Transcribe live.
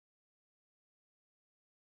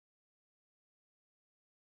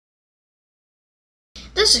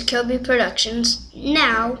This is Koby Productions.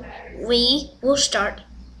 Now we will start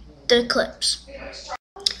the clips.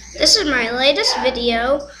 This is my latest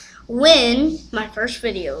video when my first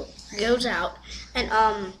video goes out. And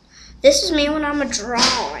this is me when I'm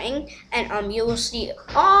drawing, and you will see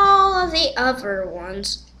all of the other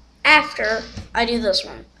ones after I do this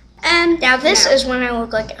one. And now this is when I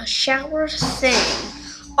look like a shower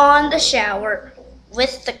thing on the shower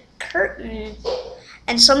with the curtain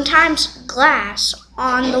and sometimes glass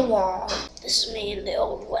on the wall. This is me in the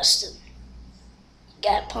old western.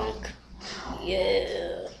 Got punk.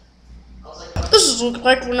 Yeah. This is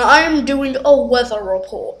like when I am doing a weather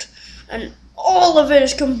report and all of it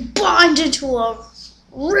is combined into a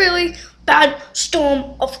really bad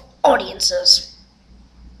storm of audiences.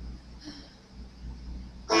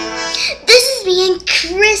 This is me in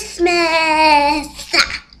Christmas.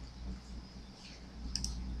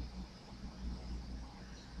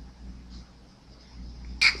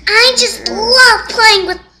 I just love playing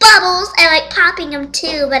with bubbles. I like popping them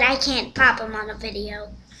too, but I can't pop them on a video.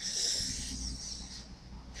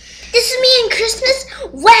 This is me in Christmas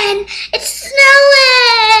when it's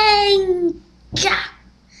snowing. Yeah.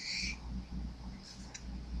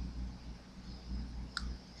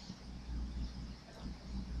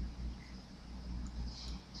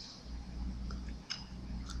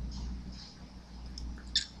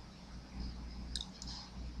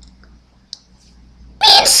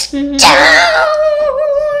 Stone.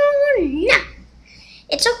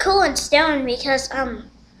 It's so cool in stone because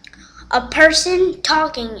a person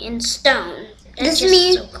talking in stone. This is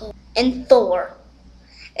me so cool. In Thor.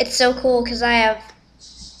 It's so cool because I have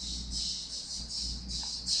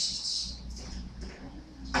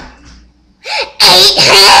eight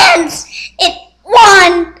hands in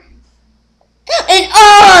one in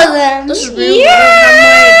all of them. This is really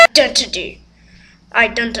my identity.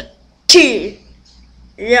 Identity.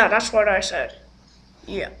 Yeah, that's what I said.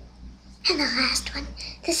 Yeah. And the last one,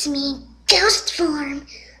 this is me in ghost form.